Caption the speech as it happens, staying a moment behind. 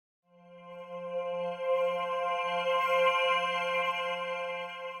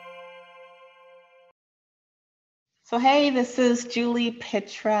So hey, this is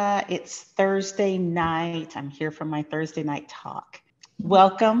𝗀𝗲𝗍. It's Thursday night. I'm here for my Thursday night talk.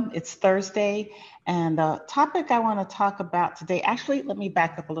 Welcome. It's Thursday, and the topic I want to talk about today, actually, let me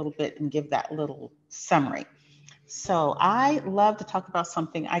back up a little bit and give that little summary. So I love to talk about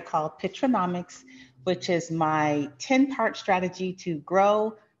something I call Pitranomics, which is my 10-part strategy to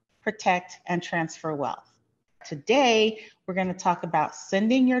grow, protect, and transfer wealth. Today, we're going to talk about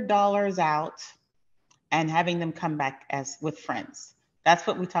sending your dollars out and having them come back as with friends. That's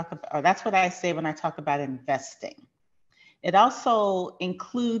what we talk about, or that's what I say when I talk about investing. It also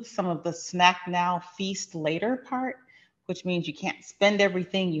includes some of the snack now, feast later part, which means you can't spend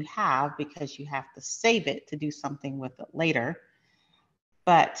everything you have because you have to save it to do something with it later.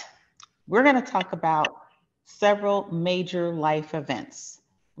 But we're going to talk about several major life events: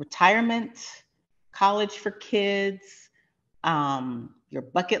 retirement, college for kids, your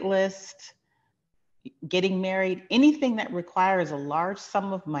bucket list, getting married, anything that requires a large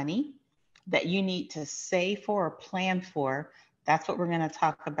sum of money that you need to save for or plan for. That's what we're going to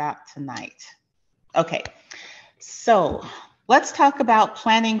talk about tonight. Okay, so let's talk about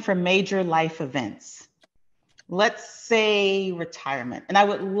planning for major life events. Let's say retirement. And I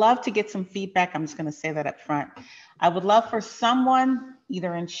would love to get some feedback. I'm just going to say that up front. I would love for someone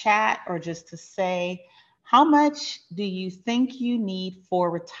either in chat or just to say, how much do you think you need for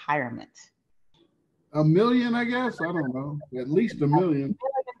retirement? $1 million, I guess. I don't know. At least $1 million.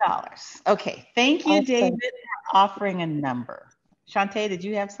 $1 million. Okay. Thank you, David, for offering a number. Shantae, did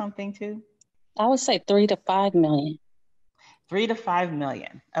you have something too? I would say 3 to 5 million. 3 to 5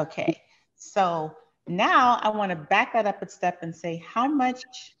 million. Okay. So now I want to back that up a step and say, how much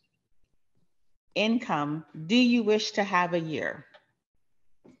income do you wish to have a year?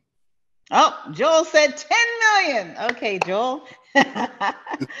 Oh, Joel said 10 million. Okay, Joel.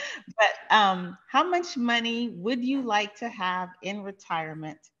 But how much money would you like to have in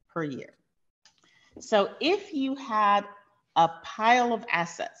retirement per year? So if you had a pile of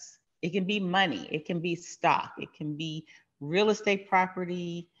assets, it can be money, it can be stock, it can be real estate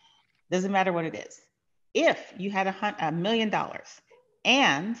property, doesn't matter what it is. If you had $1 million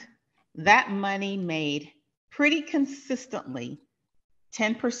and that money made pretty consistently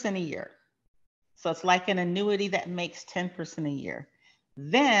 10% a year, so it's like an annuity that makes 10% a year,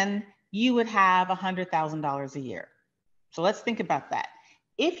 then you would have $100,000 a year. So let's think about that.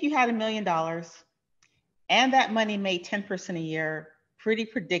 If you had $1 million and that money made 10% a year pretty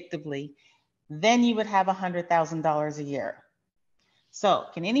predictably, then you would have $100,000 a year. So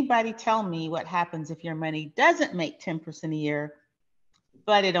can anybody tell me what happens if your money doesn't make 10% a year,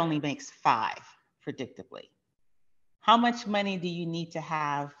 but it only makes 5 predictably? How much money do you need to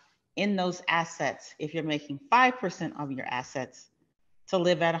have in those assets if you're making 5% of your assets to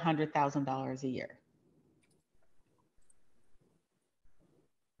live at $100,000 a year?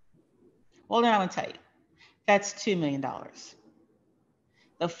 Well, then I'm going to tell you, that's $2 million.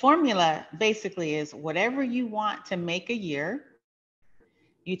 The formula basically is whatever you want to make a year,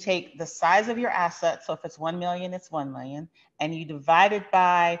 you take the size of your assets, so if it's 1 million, it's 1 million, and you divide it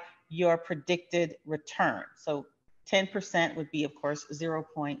by your predicted return. So 10% would be, of course,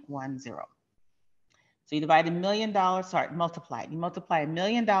 0.10. So you divide $1 million, multiply it. You multiply $1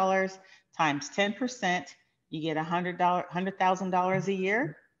 million times 10%, you get $100,000 a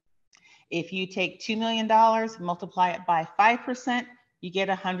year. If you take $2 million, multiply it by 5%, you get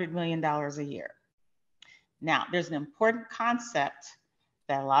 $100 million a year. Now, there's an important concept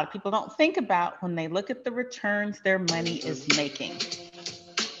that a lot of people don't think about when they look at the returns their money is making.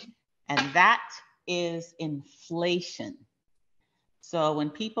 And that is inflation. So when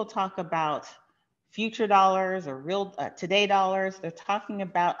people talk about future dollars or real today dollars, they're talking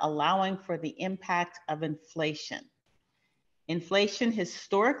about allowing for the impact of inflation. Inflation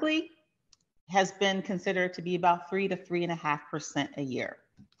historically has been considered to be about 3 to 3.5% a year.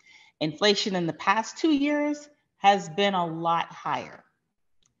 Inflation in the past 2 years has been a lot higher.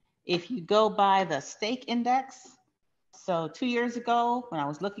 If you go by the steak index, so 2 years ago, when I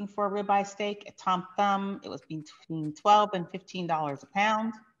was looking for a ribeye steak at Tom Thumb, it was between $12 and $15 a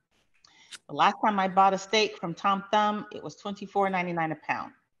pound. The last time I bought a steak from Tom Thumb, it was $24.99 a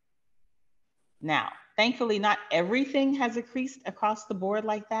pound. Now, thankfully, not everything has increased across the board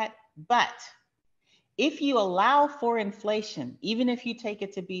like that, but if you allow for inflation, even if you take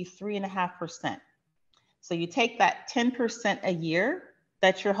it to be 3.5%, so you take that 10% a year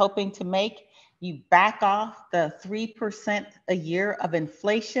that you're hoping to make, you back off the 3% a year of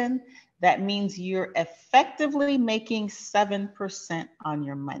inflation, that means you're effectively making 7% on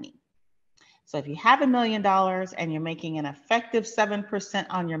your money. So if you have $1 million and you're making an effective 7%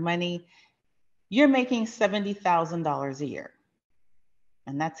 on your money, you're making $70,000 a year.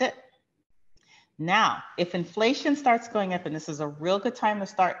 And that's it. Now, if inflation starts going up, and this is a real good time to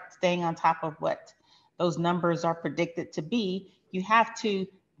start staying on top of what those numbers are predicted to be, you have to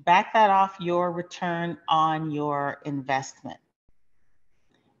back that off your return on your investment.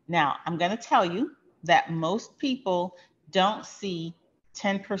 Now, I'm going to tell you that most people don't see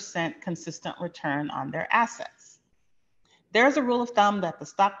 10% consistent return on their assets. There's a rule of thumb that the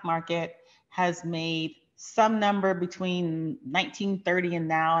stock market has made some number between 1930 and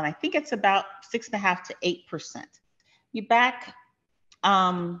now, and I think it's about 6.5 to 8%. You back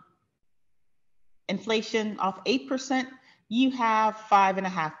inflation off 8%, you have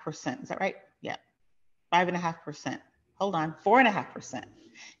 5.5%. Is that right? Yeah, 5.5%. Hold on, 4.5%.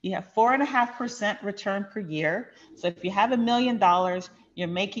 You have 4.5% return per year. So if you have $1 million, you're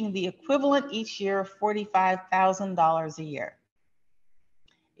making the equivalent each year of $45,000 a year.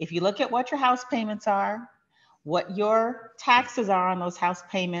 If you look at what your house payments are, what your taxes are on those house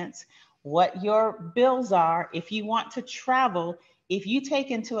payments, what your bills are, if you want to travel, if you take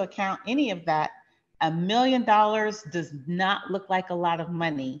into account any of that, $1 million does not look like a lot of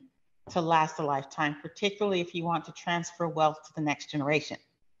money to last a lifetime, particularly if you want to transfer wealth to the next generation.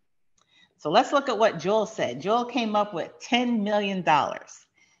 So let's look at what Joel said. Joel came up with $10 million.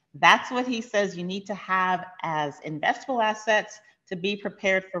 That's what he says you need to have as investable assets to be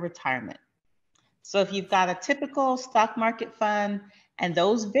prepared for retirement. So if you've got a typical stock market fund, and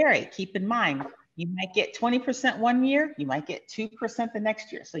those vary, keep in mind, you might get 20% one year, you might get 2% the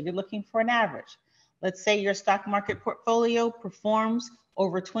next year. So you're looking for an average. Let's say your stock market portfolio performs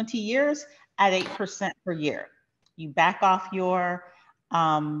over 20 years at 8% per year. You back off your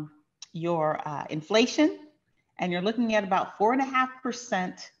inflation, and you're looking at about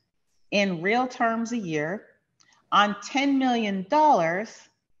 4.5% in real terms a year. On $10 million,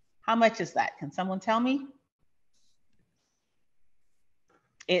 how much is that? Can someone tell me?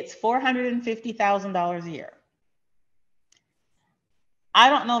 It's $450,000 a year. I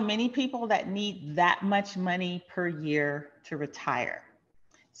don't know many people that need that much money per year to retire.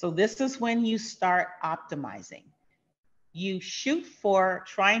 So this is when you start optimizing. You shoot for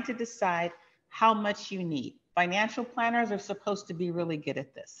trying to decide how much you need. Financial planners are supposed to be really good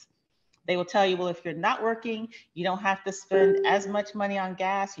at this. They will tell you, well, if you're not working, you don't have to spend as much money on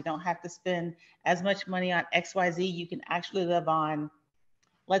gas. You don't have to spend as much money on XYZ. You can actually live on,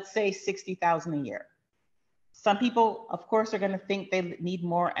 let's say, $60,000 a year. Some people, of course, are going to think they need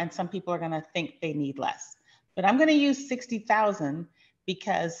more, and some people are going to think they need less. But I'm going to use 60,000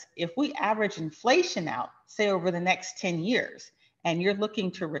 because if we average inflation out, say over the next 10 years, and you're looking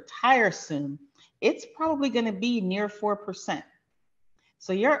to retire soon, it's probably going to be near 4%.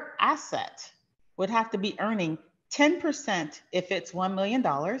 So your asset would have to be earning 10% if it's $1 million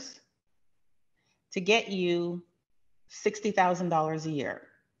to get you $60,000 a year,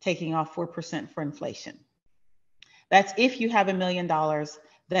 taking off 4% for inflation. That's if you have $1 million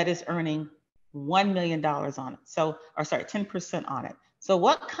that is earning $1 million on it. So, or sorry, 10% on it. So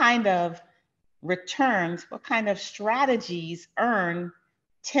what kind of returns, what kind of strategies earn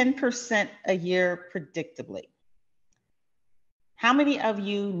 10% a year predictably? How many of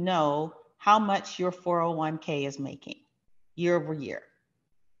you know how much your 401k is making year over year?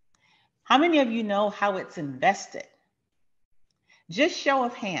 How many of you know how it's invested? Just show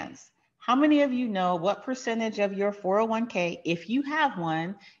of hands. How many of you know what percentage of your 401k, if you have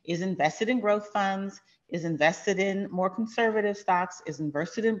one, is invested in growth funds, is invested in more conservative stocks, is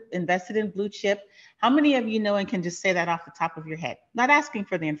invested in blue chip? How many of you know and can just say that off the top of your head? Not asking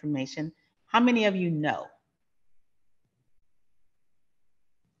for the information. How many of you know?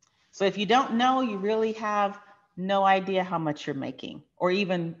 So if you don't know, you really have no idea how much you're making or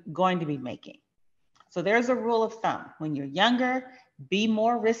even going to be making. So there's a rule of thumb. When you're younger, be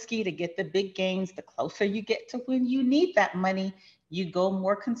more risky to get the big gains. The closer you get to when you need that money, you go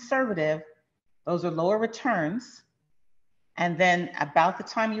more conservative. Those are lower returns. And then about the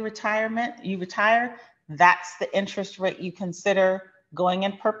time you retire, that's the interest rate you consider going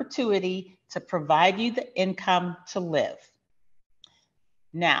in perpetuity to provide you the income to live.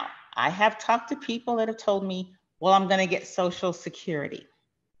 Now, I have talked to people that have told me, well, I'm going to get Social Security.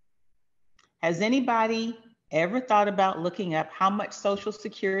 Has anybody ever thought about looking up how much Social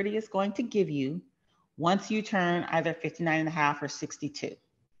Security is going to give you once you turn either 59 and a half or 62?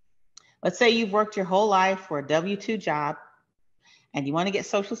 Let's say you've worked your whole life for a W-2 job and you want to get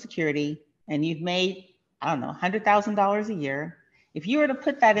Social Security and you've made, I don't know, $100,000 a year. If you were to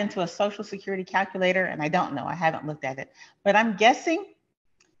put that into a Social Security calculator, and I don't know, I haven't looked at it, but I'm guessing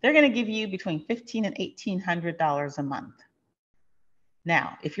they're going to give you between $1,500 and $1,800 a month.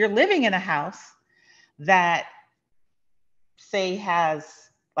 Now, if you're living in a house, that say has,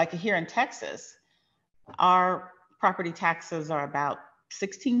 like here in Texas, our property taxes are about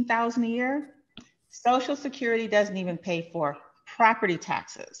 $16,000 a year. Social Security doesn't even pay for property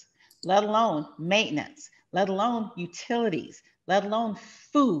taxes, let alone maintenance, let alone utilities, let alone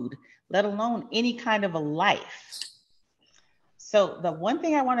food, let alone any kind of a life. So the one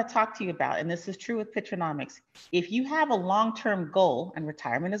thing I want to talk to you about, and this is true with Pitranomics, if you have a long-term goal, and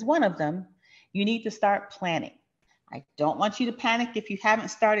retirement is one of them, you need to start planning. I don't want you to panic if you haven't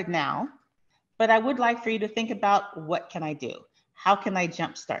started now, but I would like for you to think about, what can I do? How can I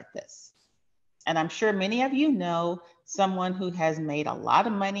jumpstart this? And I'm sure many of you know someone who has made a lot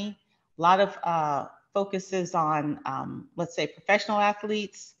of money, a lot of focuses on, let's say, professional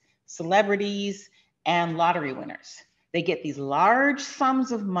athletes, celebrities, and lottery winners. They get these large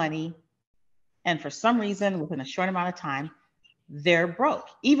sums of money, and for some reason, within a short amount of time, they're broke,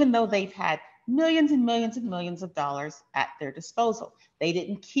 even though they've had millions and millions and millions of dollars at their disposal. They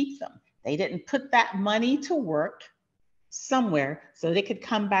didn't keep them. They didn't put that money to work somewhere so they could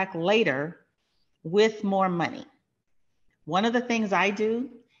come back later with more money. One of the things I do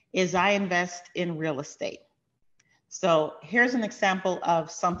is I invest in real estate. So here's an example of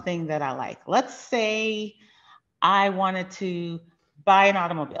something that I like. Let's say I wanted to buy an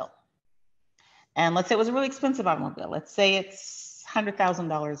automobile. And let's say it was a really expensive automobile. Let's say it's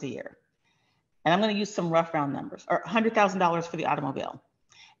 $100,000 a year. And I'm going to use some rough round numbers, or $100,000 for the automobile.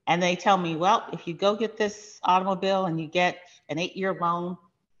 And they tell me, well, if you go get this automobile and you get an 8-year loan,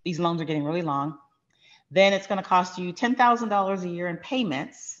 these loans are getting really long, then it's going to cost you $10,000 a year in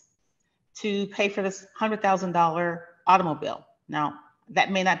payments to pay for this $100,000 automobile. Now,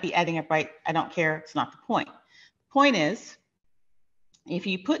 that may not be adding up right. I don't care. It's not the point. The point is, if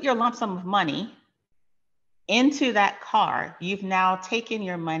you put your lump sum of money into that car, you've now taken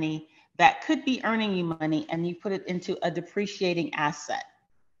your money that could be earning you money and you put it into a depreciating asset.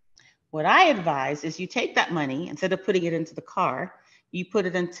 What I advise is you take that money, instead of putting it into the car, you put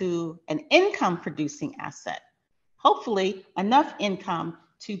it into an income producing asset. Hopefully enough income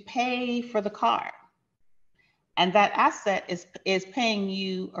to pay for the car. And that asset is paying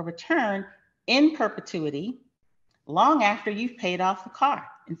you a return in perpetuity long after you've paid off the car.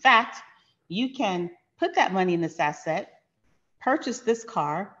 In fact, you can put that money in this asset, purchase this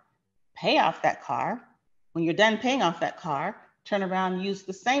car, pay off that car. When you're done paying off that car, turn around and use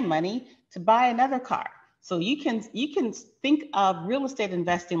the same money to buy another car. So you can think of real estate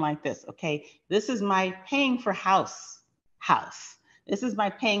investing like this. Okay, this is my paying for house. This is my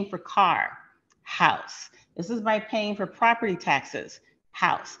paying for car, house. This is my paying for property taxes,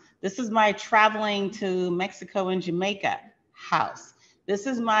 house. This is my traveling to Mexico and Jamaica, house. This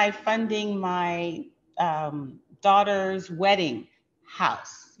is my funding my daughter's wedding,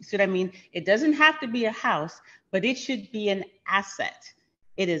 house. You see what I mean? It doesn't have to be a house, but it should be an asset.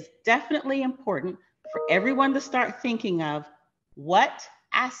 It is definitely important for everyone to start thinking of, what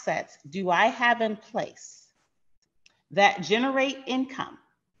assets do I have in place that generate income,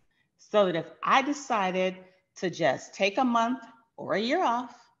 so that if I decided to just take a month or a year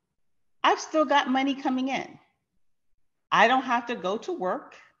off, I've still got money coming in. I don't have to go to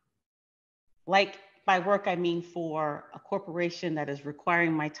work. Like, by work, I mean for a corporation that is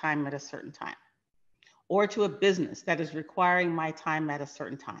requiring my time at a certain time, or to a business that is requiring my time at a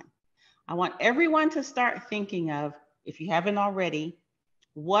certain time. I want everyone to start thinking of, if you haven't already,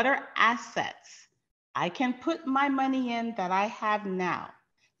 what are assets I can put my money in that I have now,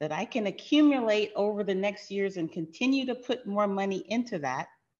 that I can accumulate over the next years and continue to put more money into that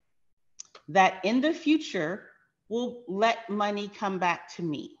in the future will let money come back to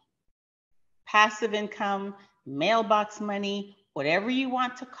me. Passive income, mailbox money, whatever you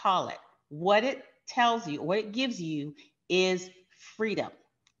want to call it. What it tells you, what it gives you is freedom.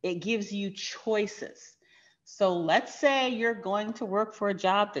 It gives you choices. So let's say you're going to work for a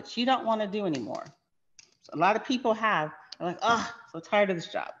job that you don't want to do anymore. So a lot of people they're like, oh, I'm so tired of this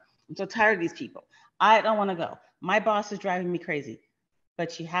job. I'm so tired of these people. I don't want to go. My boss is driving me crazy.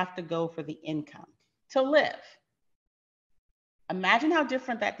 But you have to go for the income to live. Imagine how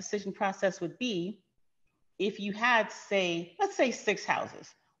different that decision process would be if you had, let's say 6 houses.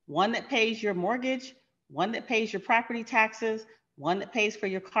 One that pays your mortgage, one that pays your property taxes, one that pays for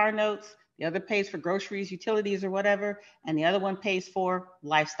your car notes, the other pays for groceries, utilities, or whatever, and the other one pays for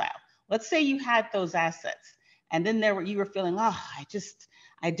lifestyle. Let's say you had those assets, and then you were feeling, oh,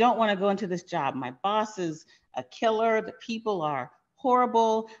 I don't want to go into this job. My boss is a killer. The people are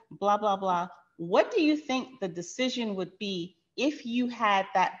horrible, blah, blah, blah. What do you think the decision would be if you had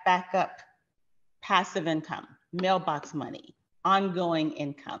that backup passive income, mailbox money, ongoing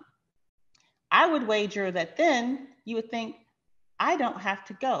income? I would wager that then you would think, I don't have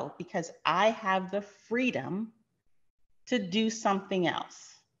to go because I have the freedom to do something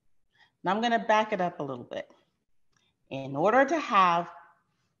else. Now I'm going to back it up a little bit. In order to have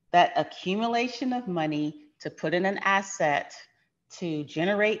that accumulation of money to put in an asset to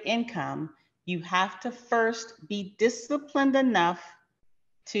generate income, you have to first be disciplined enough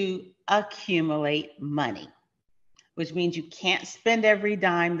to accumulate money, which means you can't spend every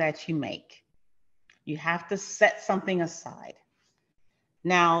dime that you make. You have to set something aside.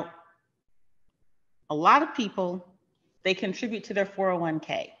 Now, a lot of people, they contribute to their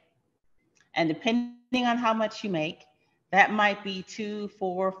 401k. And depending on how much you make, that might be 2,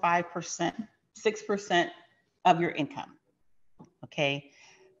 4, 5%, 6% of your income. Okay.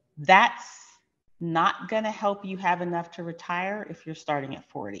 That's not going to help you have enough to retire if you're starting at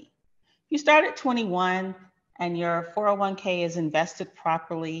 40. If you start at 21 and your 401k is invested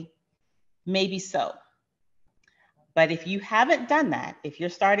properly, maybe so. But if you haven't done that, if you're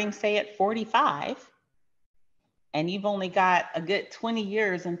starting, say, at 45, and you've only got a good 20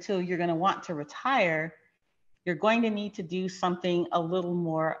 years until you're going to want to retire, you're going to need to do something a little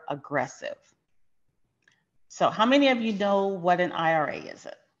more aggressive. So how many of you know what an IRA is?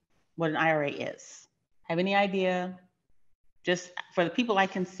 What an IRA is? Have any idea? Just for the people I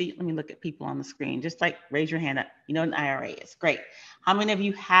can see, let me look at people on the screen. Just like raise your hand up. You know what an IRA is. Great. How many of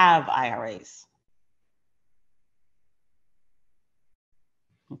you have IRAs?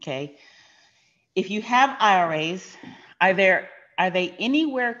 Okay. If you have IRAs, are they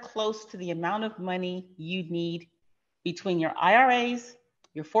anywhere close to the amount of money you need between your IRAs,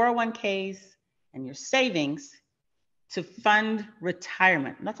 your 401ks, and your savings to fund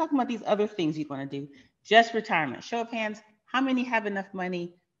retirement? I'm not talking about these other things you're going to do, just retirement. Show of hands, how many have enough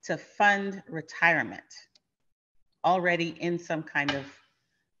money to fund retirement already in some kind of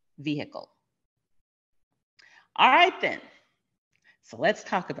vehicle? All right, then. So let's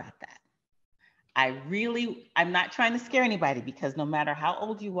talk about that. I'm not trying to scare anybody, because no matter how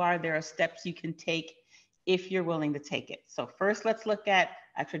old you are, there are steps you can take if you're willing to take it. So first, let's look at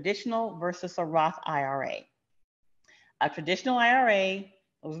a traditional versus a Roth IRA. A traditional IRA,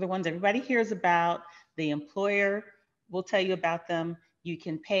 those are the ones everybody hears about. The employer will tell you about them. You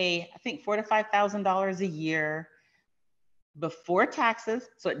can pay, I think, $4,000 to $5,000 a year before taxes,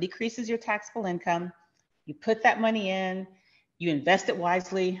 so it decreases your taxable income. You put that money in, you invest it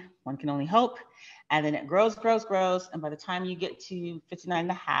wisely, one can only hope, and then it grows, grows, grows, and by the time you get to 59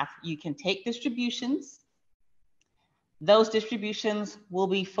 and a half, you can take distributions. Those distributions will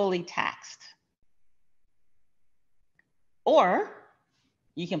be fully taxed. Or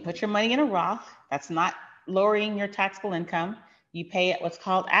you can put your money in a Roth. That's not lowering your taxable income. You pay it what's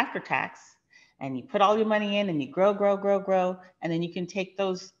called after tax, and you put all your money in and you grow, grow, grow, grow, and then you can take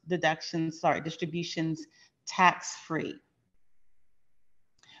those distributions tax-free.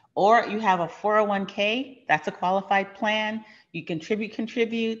 Or you have a 401k, that's a qualified plan. You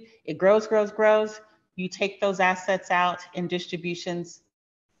contribute, it grows, grows, grows. You take those assets out in distributions,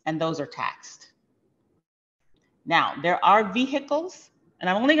 and those are taxed. Now, there are vehicles, and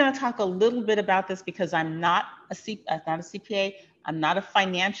I'm only going to talk a little bit about this because I'm not a CPA, I'm not a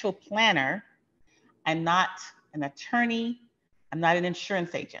financial planner, I'm not an attorney, I'm not an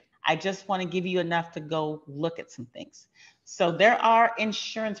insurance agent. I just want to give you enough to go look at some things. So there are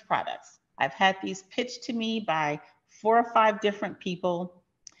insurance products. I've had these pitched to me by 4 or 5 different people.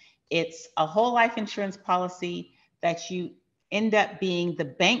 It's a whole life insurance policy that you end up being the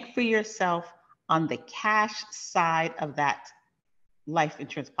bank for yourself on the cash side of that life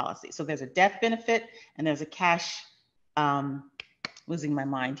insurance policy. So there's a death benefit and there's a cash, losing my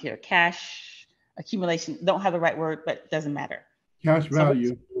mind here, cash accumulation. Don't have the right word, but it doesn't matter. Cash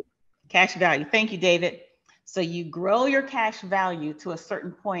value. Cash value. Thank you, David. So you grow your cash value to a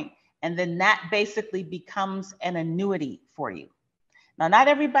certain point, and then that basically becomes an annuity for you. Now, not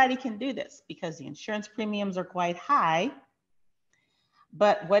everybody can do this because the insurance premiums are quite high,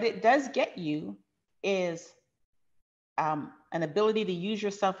 but what it does get you is an ability to use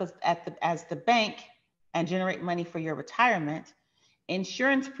yourself as the bank and generate money for your retirement.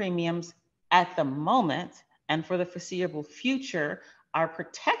 Insurance premiums at the moment and for the foreseeable future are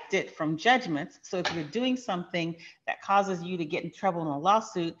protected from judgments. So if you're doing something that causes you to get in trouble in a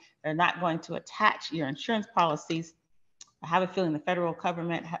lawsuit, they're not going to attach your insurance policies. I have a feeling the federal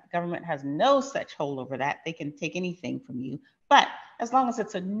government has no such hold over that. They can take anything from you. But as long as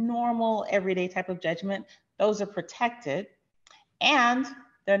it's a normal, everyday type of judgment, those are protected and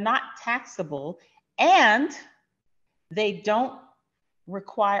they're not taxable, and they don't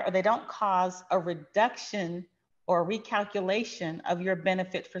require, or they don't cause a reduction or recalculation of your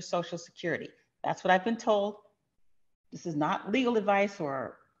benefit for Social Security. That's what I've been told. This is not legal advice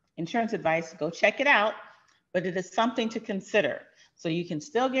or insurance advice. Go check it out, but it is something to consider. So you can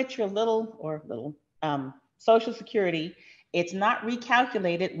still get your little Social Security. It's not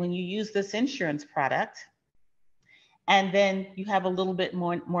recalculated when you use this insurance product. And then you have a little bit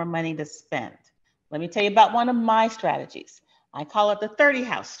more money to spend. Let me tell you about one of my strategies. I call it the 30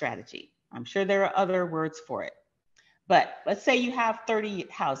 house strategy. I'm sure there are other words for it. But let's say you have 30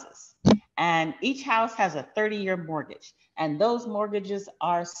 houses and each house has a 30-year mortgage, and those mortgages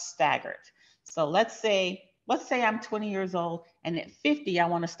are staggered. So let's say I'm 20 years old, and at 50, I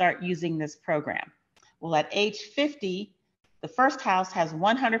want to start using this program. Well, at age 50, the first house has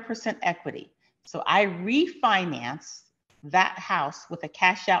 100% equity. So I refinance that house with a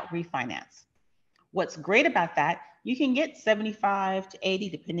cash out refinance. What's great about that, you can get 75 to 80,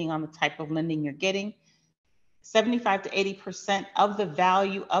 depending on the type of lending you're getting, 75 to 80% of the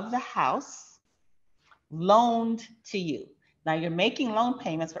value of the house loaned to you. Now you're making loan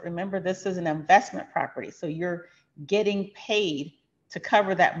payments, but remember, this is an investment property. So you're getting paid to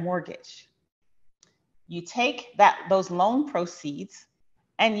cover that mortgage. You take those loan proceeds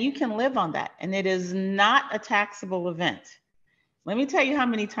and you can live on that. And it is not a taxable event. Let me tell you how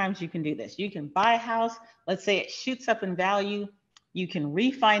many times you can do this. You can buy a house. Let's say it shoots up in value. You can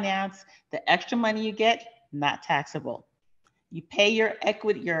refinance. The extra money you get, not taxable. You pay your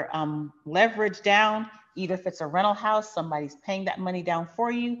equity, your leverage down. Either if it's a rental house, somebody's paying that money down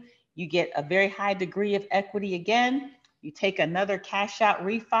for you. You get a very high degree of equity again. You take another cash out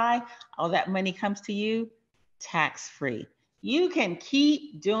refi. All that money comes to you tax-free. You can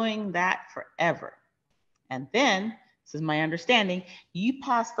keep doing that forever. And then, this is my understanding, you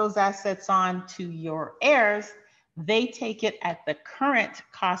pass those assets on to your heirs. They take it at the current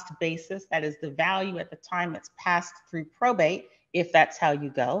cost basis, that is the value at the time it's passed through probate, if that's how you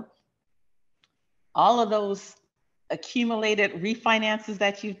go. All of those accumulated refinances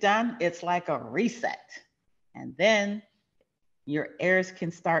that you've done, it's like a reset. And then your heirs can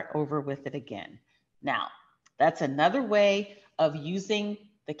start over with it again. Now, that's another way of using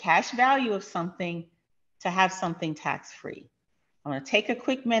the cash value of something to have something tax-free. I'm going to take a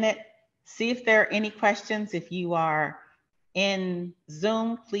quick minute, see if there are any questions. If you are in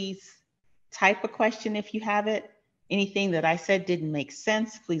Zoom, please type a question if you have it. Anything that I said didn't make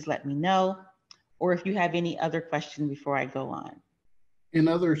sense, please let me know. Or if you have any other question before I go on. In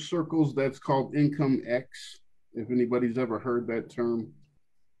other circles, that's called income X, if anybody's ever heard that term.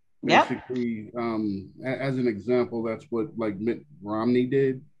 Basically, as an example, that's what like Mitt Romney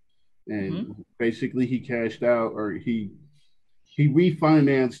did. And basically he cashed out, or he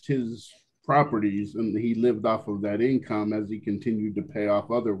refinanced his properties, and he lived off of that income as he continued to pay off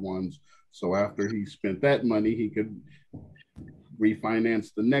other ones. So after he spent that money, he could refinance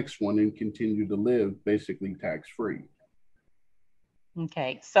the next one and continue to live basically tax-free.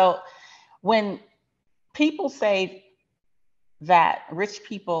 Okay, so when people say that rich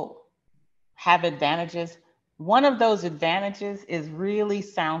people have advantages, one of those advantages is really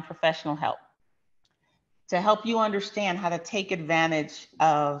sound professional help to help you understand how to take advantage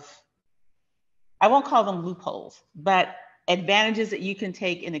of, I won't call them loopholes, but advantages that you can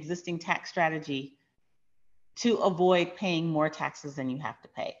take in existing tax strategy to avoid paying more taxes than you have to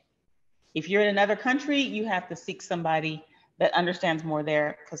pay. If you're in another country, you have to seek somebody that understands more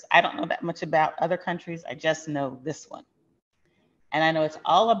there, because I don't know that much about other countries. I just know this one. And I know it's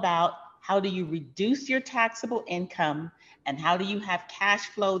all about how do you reduce your taxable income and how do you have cash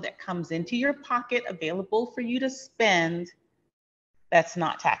flow that comes into your pocket available for you to spend that's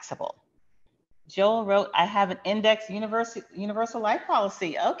not taxable. Joel wrote, I have an index universal life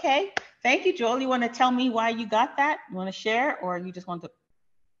policy. Okay, thank you, Joel. You want to tell me why you got that? You want to share, or you just want to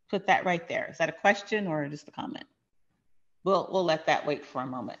put that right there? Is that a question or just a comment? We'll let that wait for a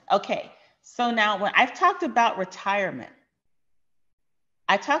moment. Okay, so now when I've talked about retirement,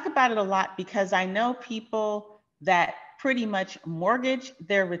 I talk about it a lot because I know people that pretty much mortgage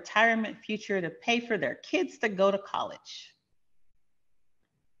their retirement future to pay for their kids to go to college.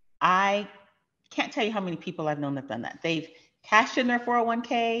 I can't tell you how many people I've known that have done that. They've cashed in their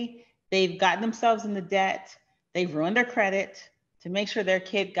 401k, they've gotten themselves into debt, they've ruined their credit to make sure their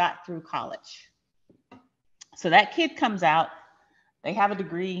kid got through college. So that kid comes out, they have a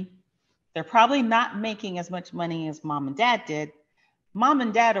degree, they're probably not making as much money as mom and dad did. Mom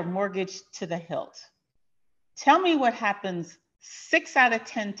and dad are mortgaged to the hilt. Tell me what happens 6 out of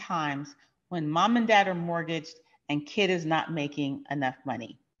 10 times when mom and dad are mortgaged and kid is not making enough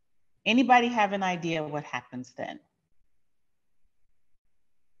money. Anybody have an idea what happens then?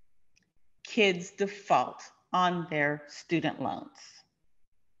 Kids default on their student loans.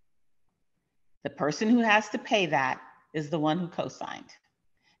 The person who has to pay that is the one who co-signed,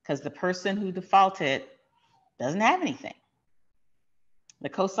 because the person who defaulted doesn't have anything. The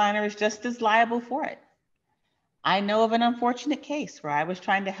co-signer is just as liable for it. I know of an unfortunate case where I was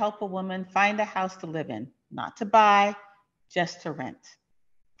trying to help a woman find a house to live in, not to buy, just to rent.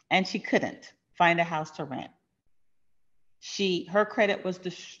 And she couldn't find a house to rent. Her credit was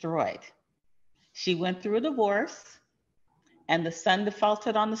destroyed. She went through a divorce and the son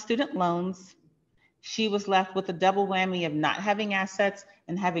defaulted on the student loans. She was left with a double whammy of not having assets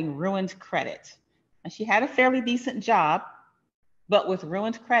and having ruined credit. And she had a fairly decent job, but with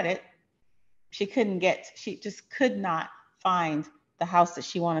ruined credit, she just could not find the house that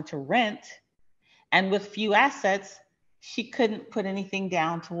she wanted to rent. And with few assets, she couldn't put anything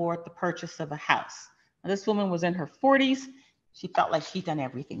down toward the purchase of a house. Now, this woman was in her 40s. She felt like she'd done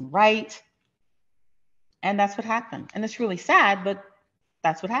everything right. And that's what happened. And it's really sad, but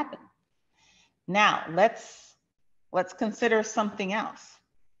that's what happened. Now, let's consider something else.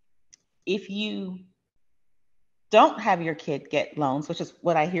 If you don't have your kid get loans, which is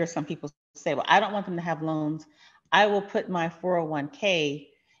what I hear some people say, well, I don't want them to have loans. I will put my 401k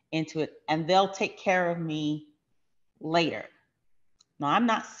into it and they'll take care of me later. Now, I'm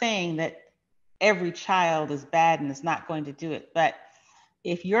not saying that every child is bad and is not going to do it, but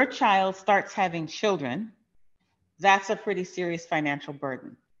if your child starts having children, that's a pretty serious financial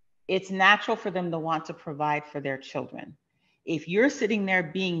burden. It's natural for them to want to provide for their children. If you're sitting there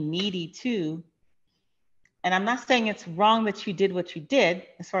being needy too, and I'm not saying it's wrong that you did what you did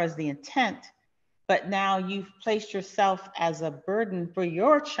as far as the intent, but now you've placed yourself as a burden for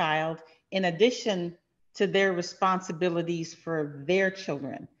your child in addition to their responsibilities for their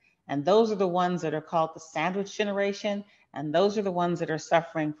children. And those are the ones that are called the sandwich generation. And those are the ones that are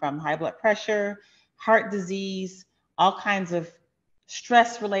suffering from high blood pressure, heart disease, all kinds of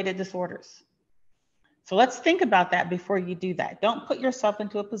stress-related disorders. So let's think about that before you do that. Don't put yourself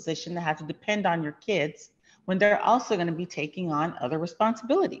into a position to have to depend on your kids when they're also going to be taking on other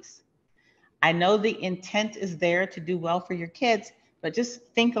responsibilities. I know the intent is there to do well for your kids, but just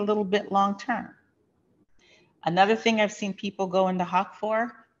think a little bit long-term. Another thing I've seen people go into hock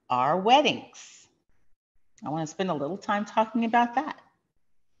for are weddings. I want to spend a little time talking about that.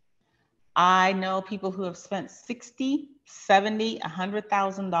 I know people who have spent $60,000, $70,000,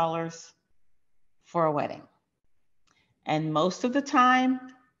 $100,000 for a wedding. And most of the time,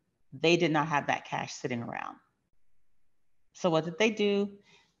 they did not have that cash sitting around. So what did they do?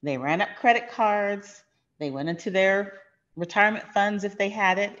 They ran up credit cards. They went into their retirement funds if they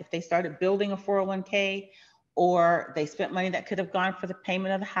had it, if they started building a 401k, or they spent money that could have gone for the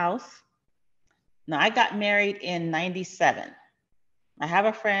payment of the house. Now, I got married in '97. I have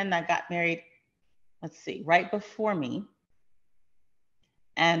a friend that got married, right before me.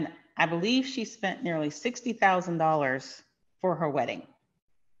 And I believe she spent nearly $60,000 for her wedding.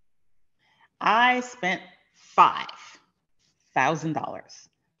 I spent $5,000.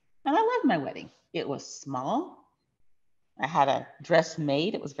 And I loved my wedding. It was small. I had a dress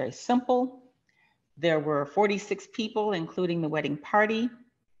made. It was very simple. There were 46 people, including the wedding party.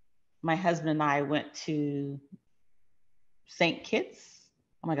 My husband and I went to St. Kitts.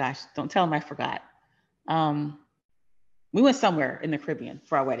 Oh my gosh, don't tell him I forgot. We went somewhere in the Caribbean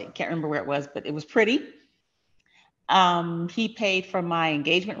for our wedding. Can't remember where it was, but it was pretty. He paid for my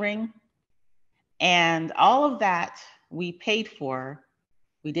engagement ring. And all of that we paid for.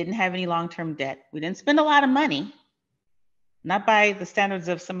 We didn't have any long-term debt. We didn't spend a lot of money, not by the standards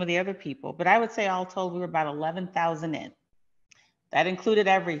of some of the other people, but I would say all told, we were about 11,000 in. That included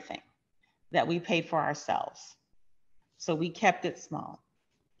everything that we paid for ourselves. So we kept it small.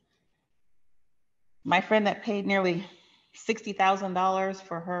 My friend that paid nearly $60,000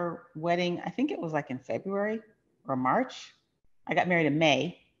 for her wedding, I think it was like in February or March. I got married in May.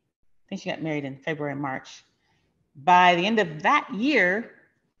 I think she got married in February, March. By the end of that year,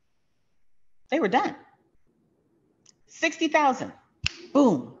 they were done. 60,000,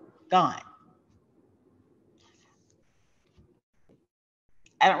 boom, gone.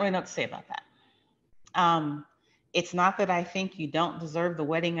 I don't really know what to say about that. It's not that I think you don't deserve the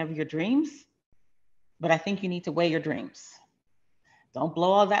wedding of your dreams, but I think you need to weigh your dreams. Don't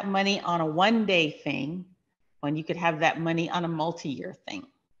blow all that money on a one-day thing when you could have that money on a multi-year thing,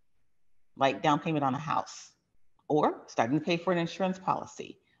 like down payment on a house, or starting to pay for an insurance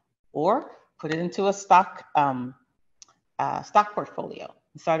policy, or put it into a stock portfolio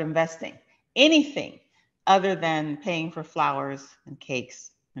and start investing. Anything other than paying for flowers and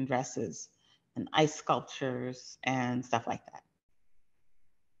cakes and dresses and ice sculptures and stuff like that.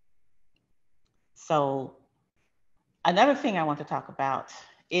 So another thing I want to talk about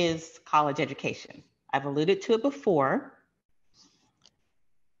is college education. I've alluded to it before.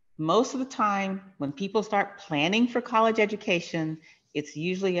 Most of the time, when people start planning for college education, it's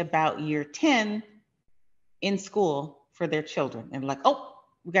usually about year 10 in school for their children. And like, oh,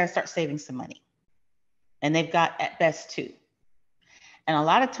 we got to start saving some money. And they've got at best 2. And a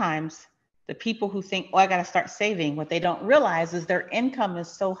lot of times, the people who think, oh, I got to start saving, what they don't realize is their income is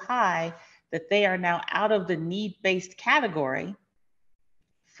so high that they are now out of the need-based category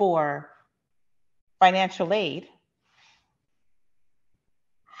for financial aid.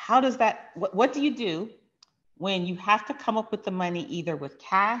 How does that, what do you do when you have to come up with the money either with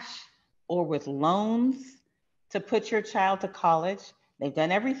cash or with loans to put your child to college? They've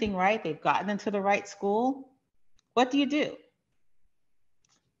done everything right. They've gotten into the right school. What do you do?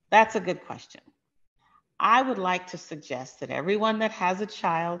 That's a good question. I would like to suggest that everyone that has a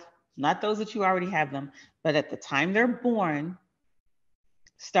child, not those that you already have them, but at the time they're born,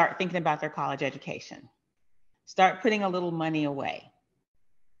 start thinking about their college education. Start putting a little money away.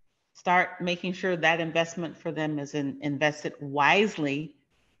 Start making sure that investment for them is invested wisely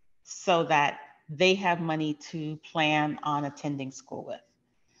so that they have money to plan on attending school with.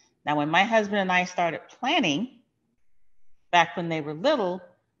 Now, when my husband and I started planning, back when they were little,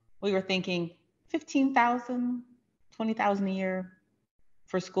 we were thinking $15,000, $20,000 a year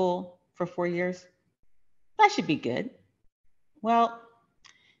for school for 4 years. That should be good. Well,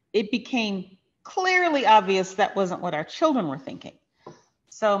 it became clearly obvious that wasn't what our children were thinking.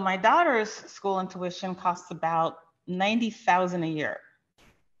 So my daughter's school and tuition costs about $90,000 a year.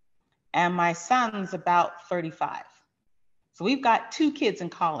 And my son's about 35. So we've got 2 kids in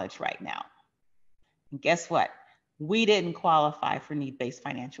college right now. And guess what? We didn't qualify for need-based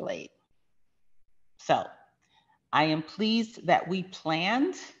financial aid. So I am pleased that we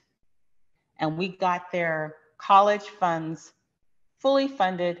planned and we got their college funds fully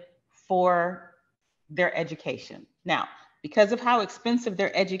funded for their education. Now, because of how expensive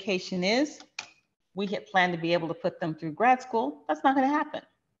their education is, we had planned to be able to put them through grad school. That's not going to happen.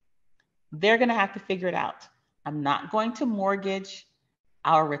 They're going to have to figure it out. I'm not going to mortgage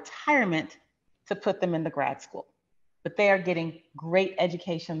our retirement to put them into grad school, but they are getting great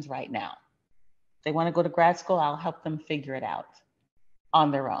educations right now. If they want to go to grad school, I'll help them figure it out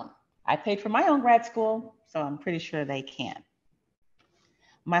on their own. I paid for my own grad school, so I'm pretty sure they can.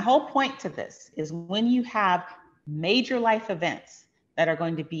 My whole point to this is when you have major life events that are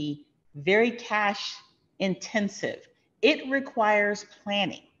going to be very cash intensive, it requires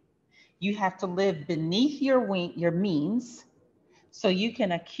planning. You have to live beneath your means so you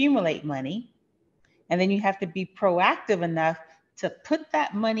can accumulate money. And then you have to be proactive enough to put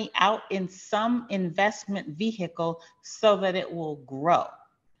that money out in some investment vehicle so that it will grow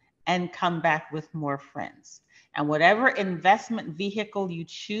and come back with more friends. And whatever investment vehicle you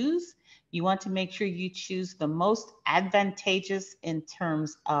choose, you want to make sure you choose the most advantageous in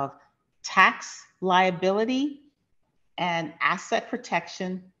terms of tax liability and asset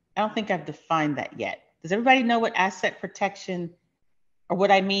protection. I don't think I've defined that yet. Does everybody know what asset protection, or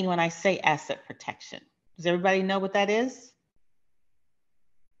what I mean when I say asset protection? Does everybody know what that is?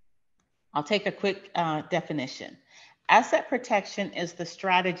 I'll take a quick definition. Asset protection is the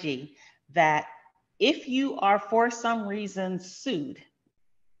strategy that if you are for some reason sued,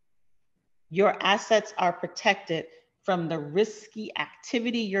 your assets are protected from the risky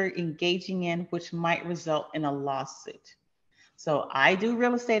activity you're engaging in, which might result in a lawsuit. So I do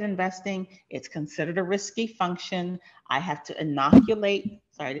real estate investing. It's considered a risky function. I have to inoculate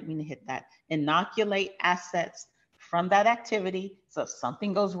assets from that activity. So if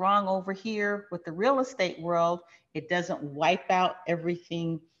something goes wrong over here with the real estate world, it doesn't wipe out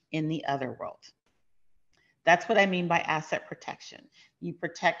everything in the other world. That's what I mean by asset protection. You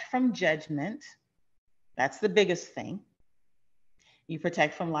protect from judgment. That's the biggest thing. You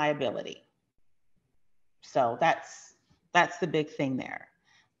protect from liability. So that's the big thing there.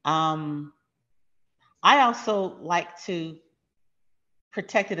 I also like to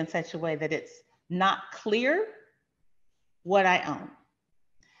protect it in such a way that it's not clear what I own.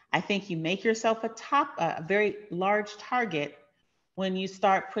 I think you make yourself a very large target when you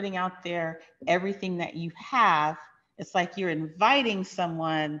start putting out there everything that you have. It's like you're inviting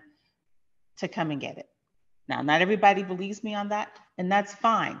someone to come and get it. Now, not everybody believes me on that, and that's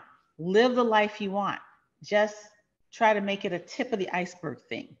fine. Live the life you want. Just try to make it a tip of the iceberg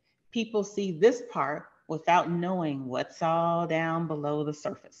thing. People see this part without knowing what's all down below the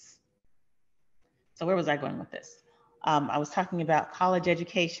surface. So where was I going with this? I was talking about college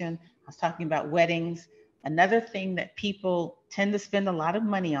education. I was talking about weddings. Another thing that people tend to spend a lot of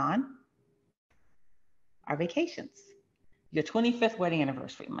money on are vacations. your 25th wedding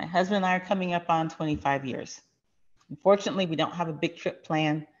anniversary. My husband and I are coming up on 25 years. Unfortunately, we don't have a big trip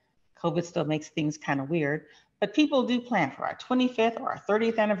planned. COVID still makes things kind of weird, but people do plan for our 25th or our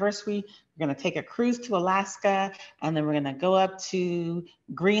 30th anniversary. We're going to take a cruise to Alaska, and then we're going to go up to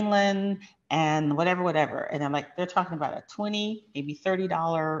Greenland and whatever. And they're talking about a $20, maybe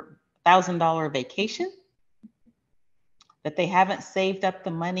 $30,000 vacation that they haven't saved up the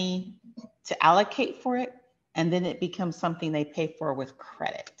money to allocate for it. And then it becomes something they pay for with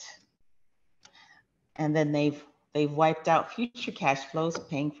credit. And then they've wiped out future cash flows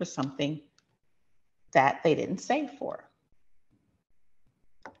paying for something that they didn't save for.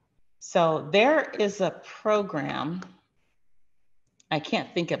 So there is a program, I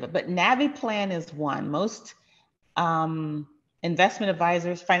can't think of it, but 𝗏𝗡 is one. Most investment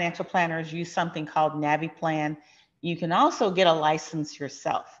advisors, financial planners use something called 𝗏𝗡. You can also get a license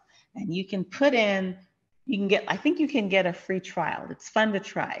yourself, and you can put in, I think you can get a free trial. It's fun to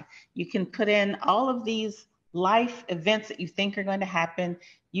try. You can put in all of these life events that you think are going to happen.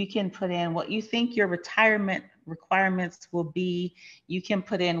 You can put in what you think your retirement requirements will be. You can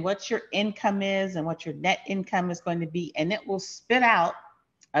put in what your income is and what your net income is going to be, and it will spit out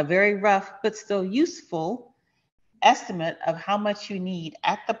a very rough but still useful estimate of how much you need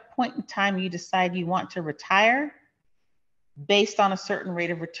at the point in time you decide you want to retire, based on a certain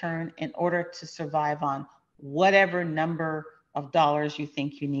rate of return, in order to survive on whatever number of dollars you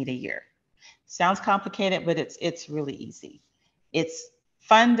think you need a year. Sounds complicated, but it's really easy. It's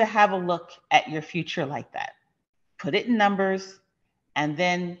fun to have a look at your future like that. Put it in numbers and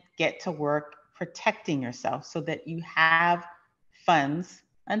then get to work protecting yourself so that you have funds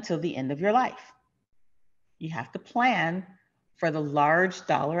until the end of your life. You have to plan for the large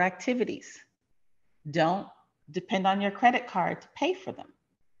dollar activities. Don't depend on your credit card to pay for them.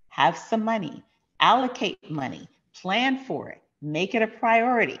 Have some money, allocate money, plan for it, make it a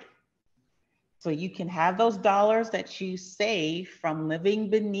priority. So you can have those dollars that you save from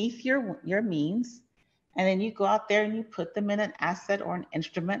living beneath your means, and then you go out there and you put them in an asset or an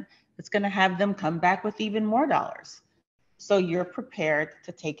instrument that's going to have them come back with even more dollars. So you're prepared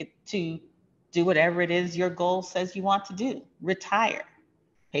to take it to do whatever it is your goal says you want to do. Retire,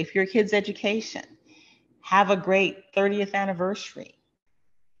 pay for your kids' education, have a great 30th anniversary,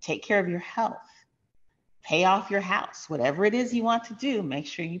 take care of your health, pay off your house, whatever it is you want to do, make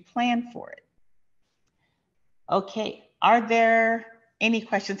sure you plan for it. Okay, are there any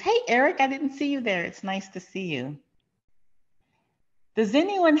questions? Hey, Eric, I didn't see you there. It's nice to see you. Does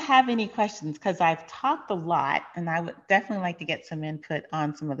anyone have any questions? Because I've talked a lot, and I would definitely like to get some input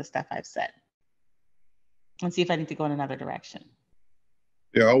on some of the stuff I've said and see if I need to go in another direction.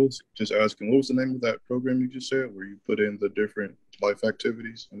 Yeah, I was just asking, what was the name of that program you just said, where you put in the different life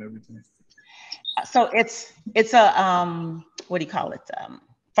activities and everything? So it's a, what do you call it?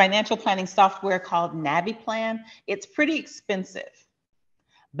 Financial planning software called 𝗏𝗡. It's pretty expensive,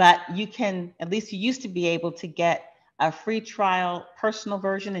 but you can, at least you used to be able to get a free trial personal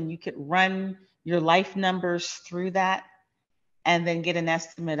version, and you could run your life numbers through that and then get an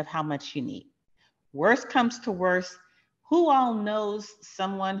estimate of how much you need. Worst comes to worst, who all knows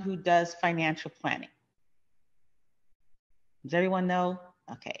someone who does financial planning? Does everyone know?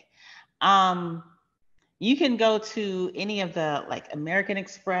 Okay. You can go to any of the, like, American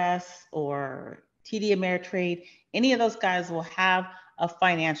Express or TD Ameritrade. Any of those guys will have a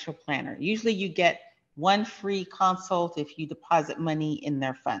financial planner. Usually you get one free consult if you deposit money in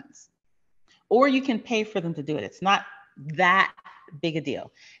their funds, or you can pay for them to do it. It's not that big a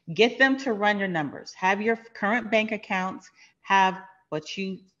deal. Get them to run your numbers. Have your current bank accounts, have what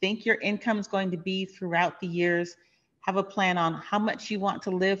you think your income is going to be throughout the years, have a plan on how much you want to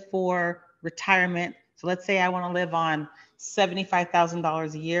live for retirement. So let's say I want to live on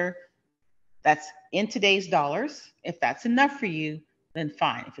 $75,000 a year. That's in today's dollars. If that's enough for you, then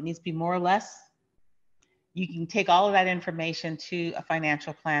fine. If it needs to be more or less, you can take all of that information to a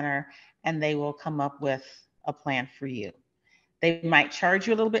financial planner and they will come up with a plan for you. They might charge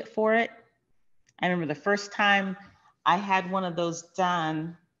you a little bit for it. I remember the first time I had one of those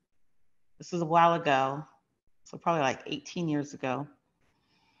done, this was a while ago, so probably like 18 years ago.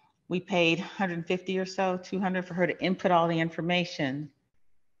 We paid $150 or so, $200 for her to input all the information.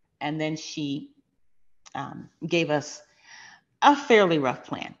 And then she gave us a fairly rough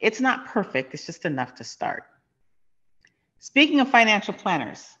plan. It's not perfect, it's just enough to start. Speaking of financial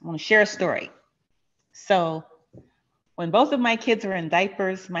planners, I want to share a story. So when both of my kids were in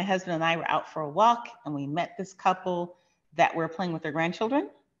diapers, my husband and I were out for a walk and we met this couple that were playing with their grandchildren.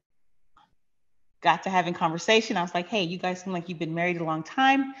 Got to having conversation. I was like, hey, you guys seem like you've been married a long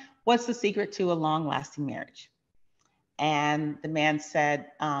time. What's the secret to a long-lasting marriage? And the man said,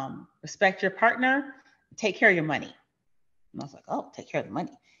 respect your partner, take care of your money. And I was like, oh, take care of the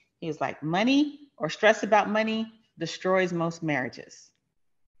money. He was like, money or stress about money destroys most marriages.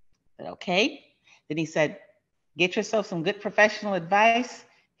 I said, okay. Then he said, get yourself some good professional advice.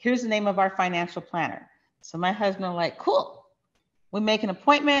 Here's the name of our financial planner. So my husband was like, cool. We make an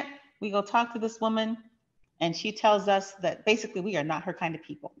appointment. We go talk to this woman. And she tells us that basically we are not her kind of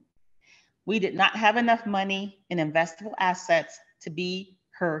people. We did not have enough money in investable assets to be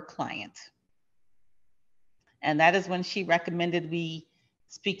her client. And that is when she recommended we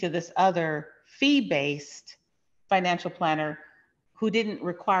speak to this other fee-based financial planner who didn't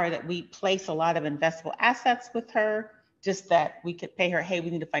require that we place a lot of investable assets with her, just that we could pay her, hey, we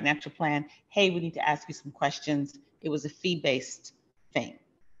need a financial plan. Hey, we need to ask you some questions. It was a fee-based thing.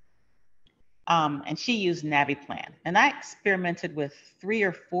 And she used 𝗪𝗡. And I experimented with 3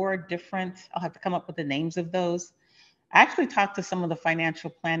 or 4 different, I'll have to come up with the names of those. I actually talked to some of the financial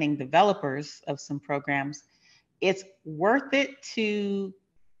planning developers of some programs. It's worth it to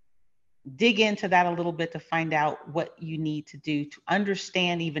dig into that a little bit to find out what you need to do to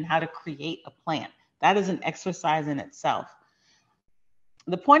understand even how to create a plan. That is an exercise in itself.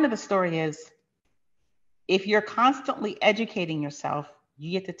 The point of the story is, if you're constantly educating yourself,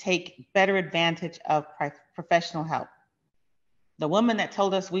 you get to take better advantage of professional help. The woman that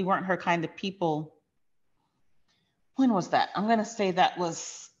told us we weren't her kind of people, when was that? I'm going to say that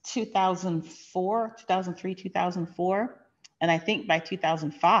was 2003, 2004. And I think by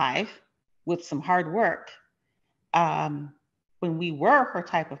 2005, with some hard work, when we were her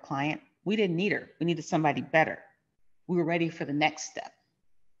type of client, we didn't need her. We needed somebody better. We were ready for the next step.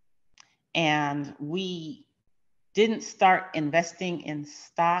 And we didn't start investing in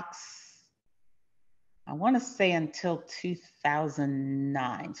stocks, I want to say until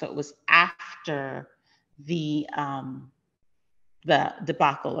 2009. So it was after the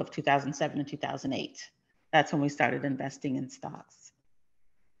debacle of 2007 and 2008. That's when we started investing in stocks.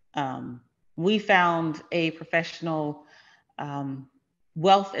 We found a professional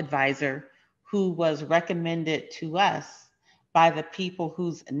wealth advisor who was recommended to us by the people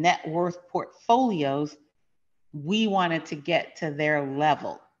whose net worth portfolios we wanted to get to their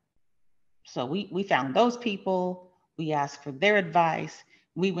level. So we found those people, we asked for their advice,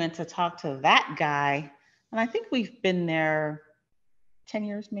 we went to talk to that guy, and I think we've been there 10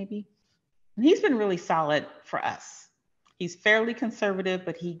 years maybe. And he's been really solid for us. He's fairly conservative,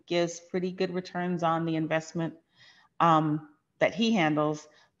 but he gives pretty good returns on the investment that he handles.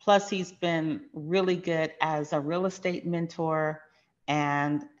 Plus, he's been really good as a real estate mentor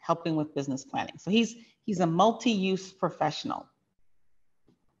and helping with business planning. So he's a multi-use professional.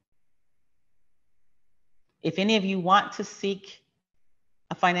 If any of you want to seek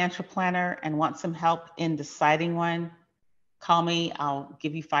a financial planner and want some help in deciding one, call me. I'll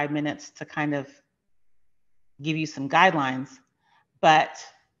give you 5 minutes to kind of give you some guidelines. But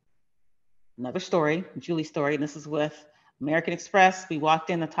another story, Julie's story, and this is with American Express. We walked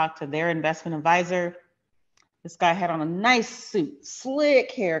in to talk to their investment advisor. This guy had on a nice suit,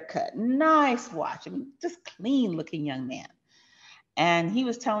 slick haircut, nice watch. I mean, just clean looking young man. And he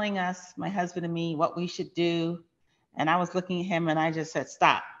was telling us, my husband and me, what we should do. And I was looking at him and I just said,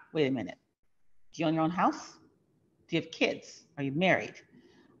 stop, wait a minute. Do you own your own house? Do you have kids? Are you married?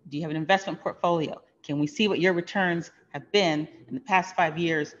 Do you have an investment portfolio? Can we see what your returns have been in the past 5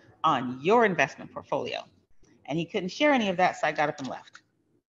 years on your investment portfolio? And he couldn't share any of that, so I got up and left.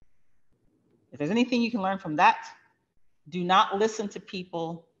 If there's anything you can learn from that, do not listen to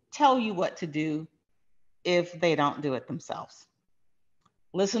people tell you what to do if they don't do it themselves.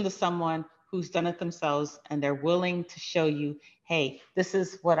 Listen to someone who's done it themselves and they're willing to show you, hey, this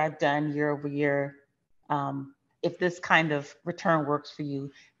is what I've done year over year. If this kind of return works for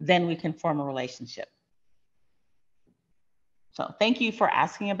you, then we can form a relationship. So thank you for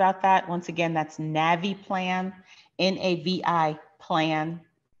asking about that. Once again, that's 𝗪𝗡 plan, NAVI plan.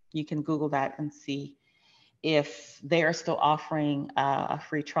 You can Google that and see if they are still offering a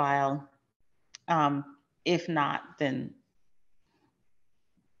free trial. If not, then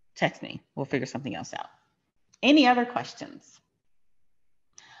text me. We'll figure something else out. Any other questions?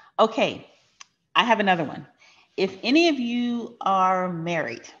 Okay, I have another one. If any of you are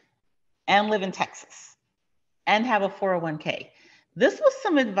married and live in Texas and have a 401k, this was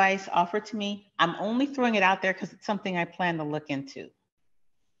some advice offered to me. I'm only throwing it out there because it's something I plan to look into.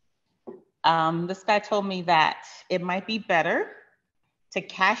 This guy told me that it might be better to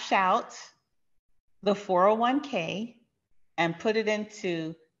cash out the 401k and put it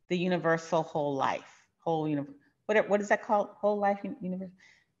into the universal whole life, what is that called? Whole life universe?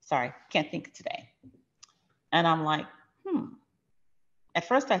 Sorry, can't think today. And I'm like, At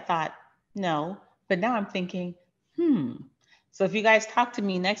first I thought, no, but now I'm thinking, So if you guys talk to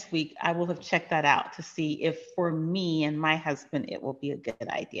me next week, I will have checked that out to see if for me and my husband, it will be a good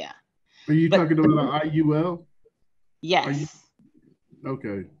idea. Are you talking about an IUL? Yes.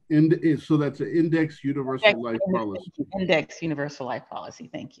 Okay. So that's an Index Universal Life Policy. Index Universal Life Policy.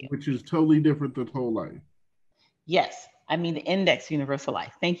 Thank you. Which is totally different than whole life. Yes. I mean, the Index Universal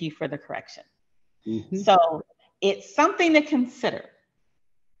Life. Thank you for the correction. So it's something to consider.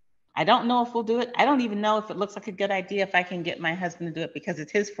 I don't know if we'll do it. I don't even know if it looks like a good idea if I can get my husband to do it, because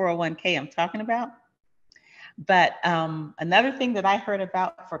it's his 401k I'm talking about. But another thing that I heard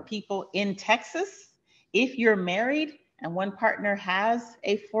about for people in Texas, if you're married and one partner has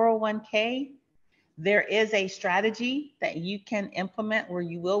a 401k, there is a strategy that you can implement where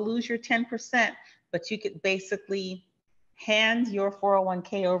you will lose your 10%, but you could basically hand your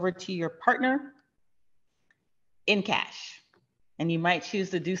 401k over to your partner in cash. And you might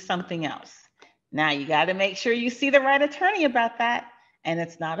choose to do something else. Now you got to make sure you see the right attorney about that. And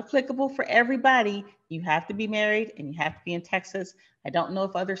it's not applicable for everybody. You have to be married and you have to be in Texas. I don't know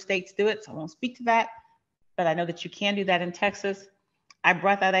if other states do it, so I won't speak to that. But I know that you can do that in Texas. I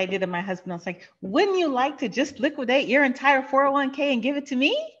brought that idea to my husband. I was like, wouldn't you like to just liquidate your entire 401k and give it to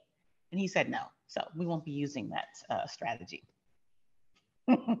me? And he said no. So we won't be using that strategy.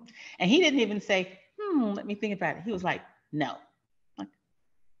 And he didn't even say, let me think about it. He was like, no.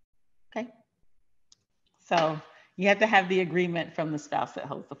 Okay. So you have to have the agreement from the spouse that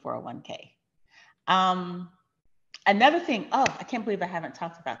holds the 401k. Another thing, I can't believe I haven't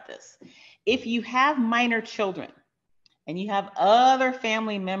talked about this. If you have minor children and you have other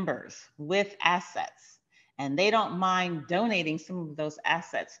family members with assets and they don't mind donating some of those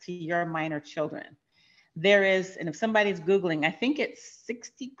assets to your minor children, there is, and if somebody's Googling, I think it's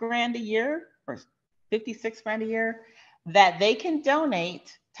 60 grand a year or 56 grand a year that they can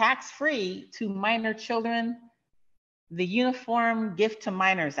donate tax-free to minor children, the Uniform Gift to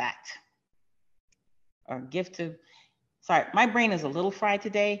Minors Act, or sorry, my brain is a little fried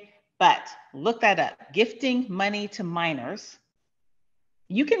today, but look that up, gifting money to minors.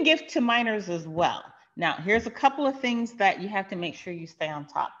 You can gift to minors as well. Now, here's a couple of things that you have to make sure you stay on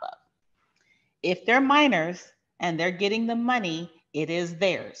top of. If they're minors and they're getting the money, it is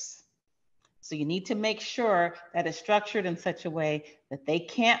theirs. So you need to make sure that it's structured in such a way that they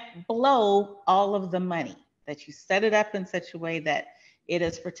can't blow all of the money, that you set it up in such a way that it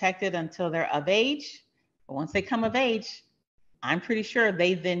is protected until they're of age. But once they come of age, I'm pretty sure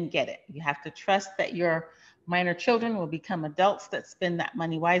they then get it. You have to trust that your minor children will become adults that spend that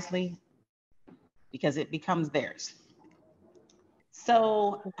money wisely because it becomes theirs.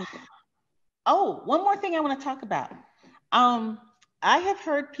 So, one more thing I want to talk about. I have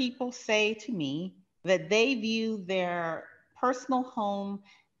heard people say to me that they view their personal home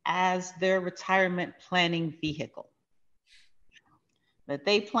as their retirement planning vehicle. That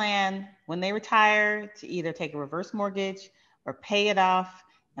they plan when they retire to either take a reverse mortgage or pay it off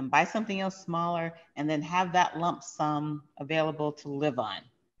and buy something else smaller and then have that lump sum available to live on.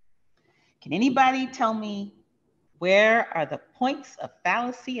 Can anybody tell me where are the points of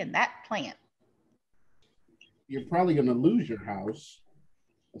fallacy in that plan? You're probably going to lose your house,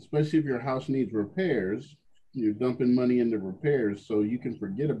 especially if your house needs repairs. You're dumping money into repairs, so you can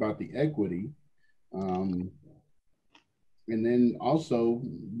forget about the equity. And then also,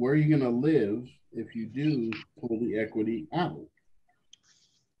 where are you going to live if you do pull the equity out?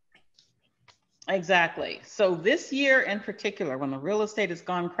 Exactly. So this year in particular, when the real estate has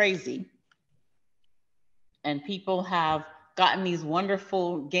gone crazy and people have gotten these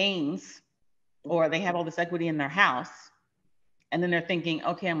wonderful gains, or they have all this equity in their house, and then they're thinking,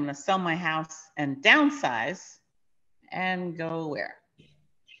 okay, I'm going to sell my house and downsize and go where?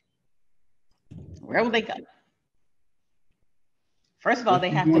 Where will they go? First of all,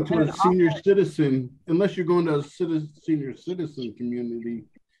 they have to go to a senior citizen. Unless you're going to a senior citizen community,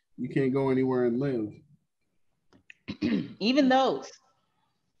 you can't go anywhere and live. Even those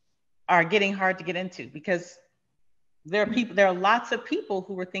are getting hard to get into because there are lots of people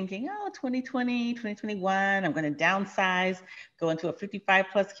who were thinking, 2020, 2021, I'm going to downsize, go into a 55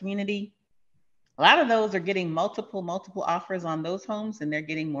 plus community. A lot of those are getting multiple offers on those homes, and they're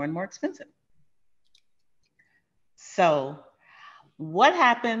getting more and more expensive. So what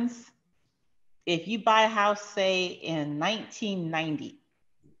happens if you buy a house, say in 1990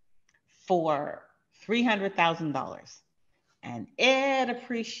 for $300,000 and it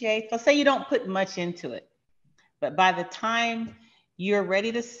appreciates? Let's say you don't put much into it, but by the time you're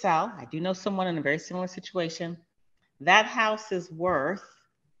ready to sell, I do know someone in a very similar situation, that house is worth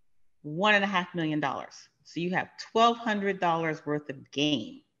 $1.5 million. So you have $1,200 worth of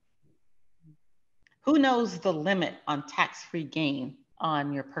gain. Who knows the limit on tax-free gain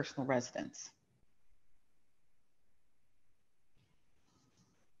on your personal residence?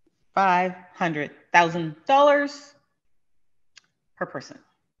 $500,000 per person.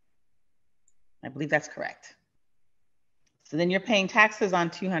 I believe that's correct. So then you're paying taxes on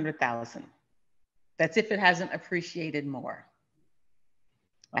 $200,000. That's if it hasn't appreciated more.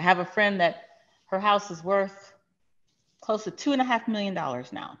 I have a friend that her house is worth close to $2.5 million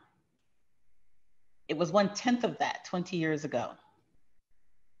now. It was 1/10 of that 20 years ago.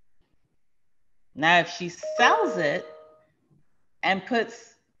 Now, if she sells it and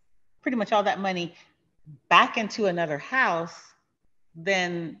puts pretty much all that money back into another house,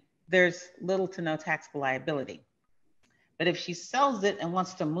 then there's little to no taxable liability. But if she sells it and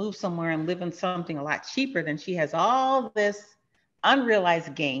wants to move somewhere and live in something a lot cheaper, then she has all this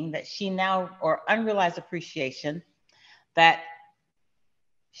unrealized gain that she now, or unrealized appreciation that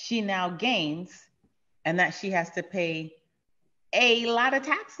she now gains and that she has to pay a lot of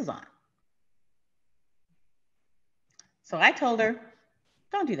taxes on. So I told her,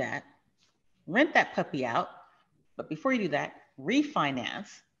 don't do that. Rent that puppy out. But before you do that,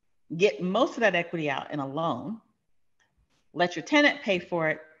 refinance, get most of that equity out in a loan, let your tenant pay for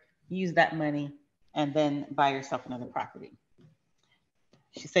it, use that money, and then buy yourself another property.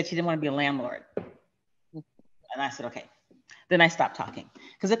 She said she didn't want to be a landlord. And I said, okay. Then I stopped talking.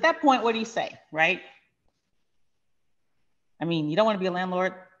 Because at that point, what do you say, right? I mean, you don't want to be a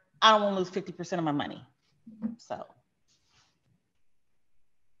landlord. I don't want to lose 50% of my money. So,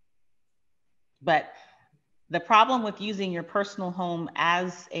 but the problem with using your personal home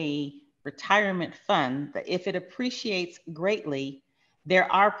as a retirement fund, that if it appreciates greatly, there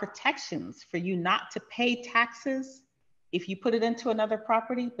are protections for you not to pay taxes if you put it into another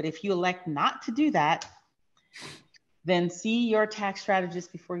property. But if you elect not to do that, then see your tax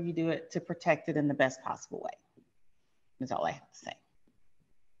strategist before you do it to protect it in the best possible way. That's all I have to say.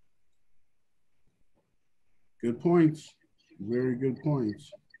 Good points. Very good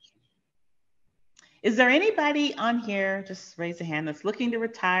points. Is there anybody on here, just raise a hand, that's looking to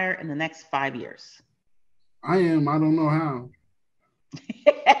retire in the next 5 years? I am. I don't know how.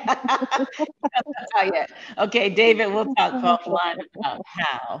 Okay, David, we'll talk offline about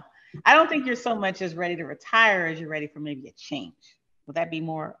how. I don't think you're so much as ready to retire as you're ready for maybe a change. Would that be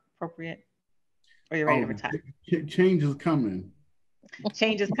more appropriate? Or you're ready to retire? Change is coming.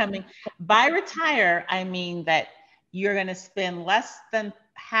 Change is coming. By retire, I mean that you're going to spend less than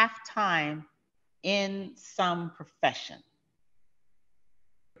half time in some profession.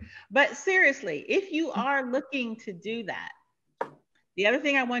 But seriously, if you are looking to do that, the other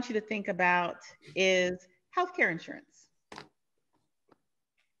thing I want you to think about is healthcare insurance.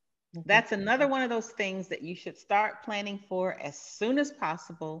 That's another one of those things that you should start planning for as soon as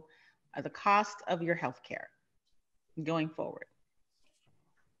possible, the cost of your healthcare going forward.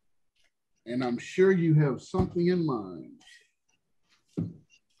 And I'm sure you have something in mind.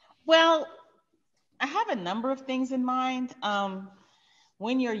 Well, I have a number of things in mind.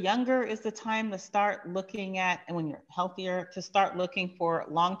 When you're younger is the time to start looking at, and when you're healthier, to start looking for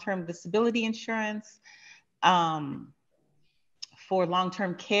long-term disability insurance, for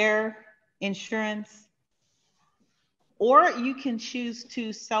long-term care insurance, or you can choose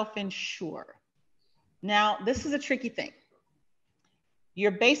to self-insure. Now, this is a tricky thing. You're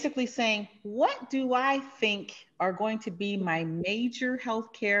basically saying, what do I think are going to be my major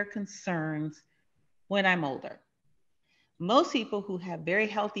healthcare concerns when I'm older? Most people who have very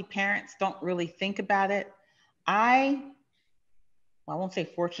healthy parents don't really think about it. I won't say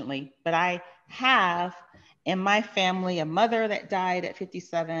fortunately, but I have in my family a mother that died at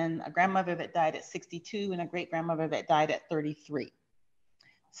 57, a grandmother that died at 62, and a great-grandmother that died at 33.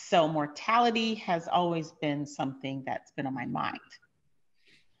 So mortality has always been something that's been on my mind.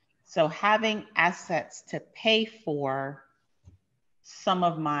 So having assets to pay for some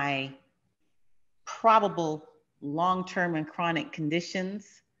of my probable long-term and chronic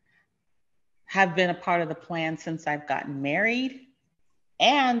conditions have been a part of the plan since I've gotten married.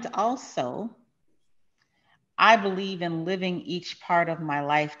 And also, I believe in living each part of my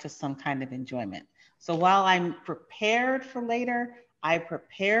life to some kind of enjoyment. So while I'm prepared for later, I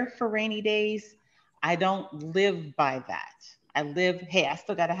prepare for rainy days, I don't live by that. I live, hey, I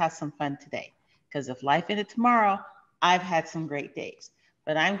still got to have some fun today. Because if life ended tomorrow, I've had some great days.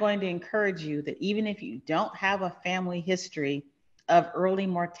 But I'm going to encourage you that even if you don't have a family history of early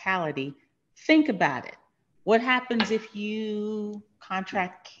mortality, think about it. What happens if you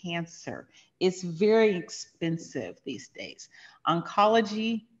contract cancer? It's very expensive these days.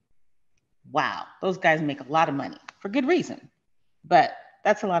 Oncology, wow, those guys make a lot of money for good reason, but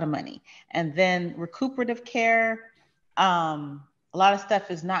that's a lot of money. And then recuperative care, a lot of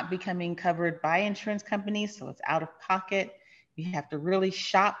stuff is not becoming covered by insurance companies, so it's out of pocket. You have to really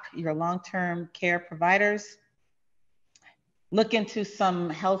shop your long-term care providers. Look into some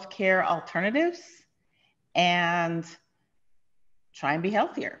healthcare alternatives and try and be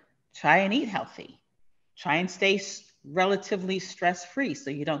healthier. Try and eat healthy. Try and stay relatively stress-free so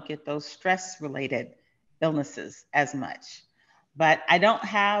you don't get those stress-related illnesses as much. But I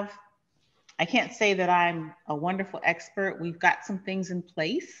can't say that I'm a wonderful expert. We've got some things in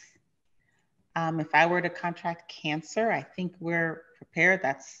place. If I were to contract cancer, I think we're prepared.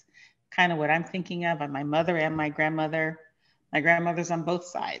 That's kind of what I'm thinking of. My mother and my grandmother. My grandmother's on both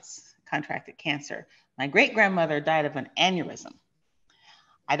sides contracted cancer. My great-grandmother died of an aneurysm.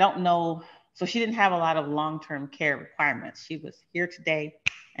 I don't know, so she didn't have a lot of long-term care requirements. She was here today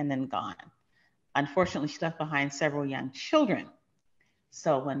and then gone. Unfortunately, she left behind several young children.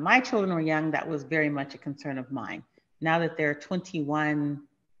 So when my children were young, that was very much a concern of mine. Now that they're 21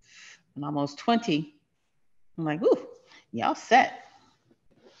 and almost 20, I'm like, ooh, y'all set.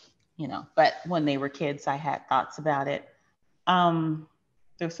 You know, but when they were kids, I had thoughts about it.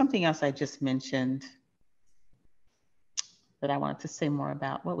 There was something else I just mentioned that I wanted to say more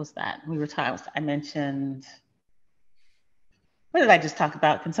about. What was that? We were talking, I mentioned, what did I just talk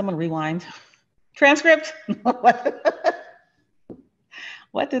about? Can someone rewind? Transcript?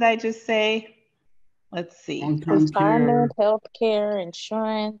 What did I just say? Let's see. Retirement, health care,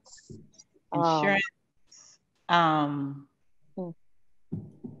 insurance. Insurance.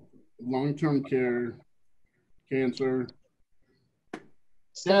 Long-term care, cancer.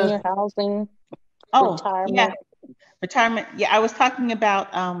 Senior housing. Oh, retirement. Yeah. Retirement. Yeah, I was talking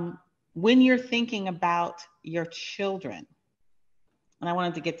about when you're thinking about your children. And I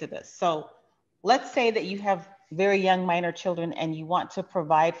wanted to get to this. So let's say that you have very young minor children and you want to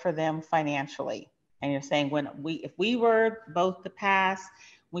provide for them financially. And you're saying, if we were both to pass,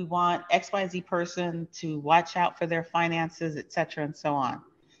 we want XYZ person to watch out for their finances, et cetera, and so on.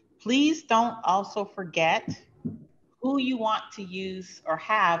 Please don't also forget who you want to use or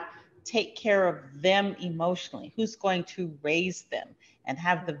have take care of them emotionally, who's going to raise them and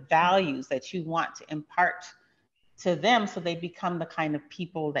have the values that you want to impart to them so they become the kind of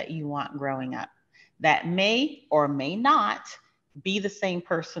people that you want growing up. That may or may not be the same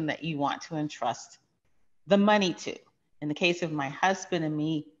person that you want to entrust the money to. In the case of my husband and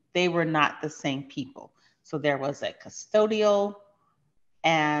me, they were not the same people. So there was a custodial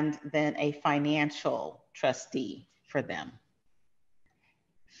and then a financial trustee for them.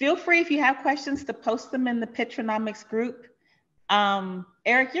 Feel free, if you have questions, to post them in the Pitranomics group.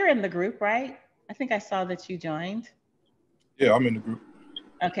 Eric, you're in the group, right? I think I saw that you joined. Yeah, I'm in the group.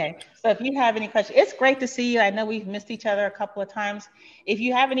 Okay, so if you have any questions, it's great to see you. I know we've missed each other a couple of times. If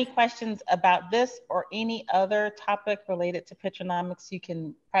you have any questions about this or any other topic related to Pitranomics, you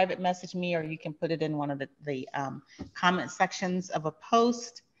can private message me or you can put it in one of the comment sections of a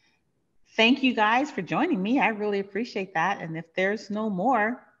post. Thank you guys for joining me. I really appreciate that. And if there's no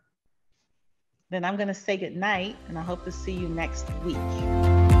more, then I'm going to say good night and I hope to see you next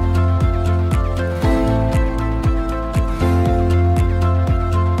week.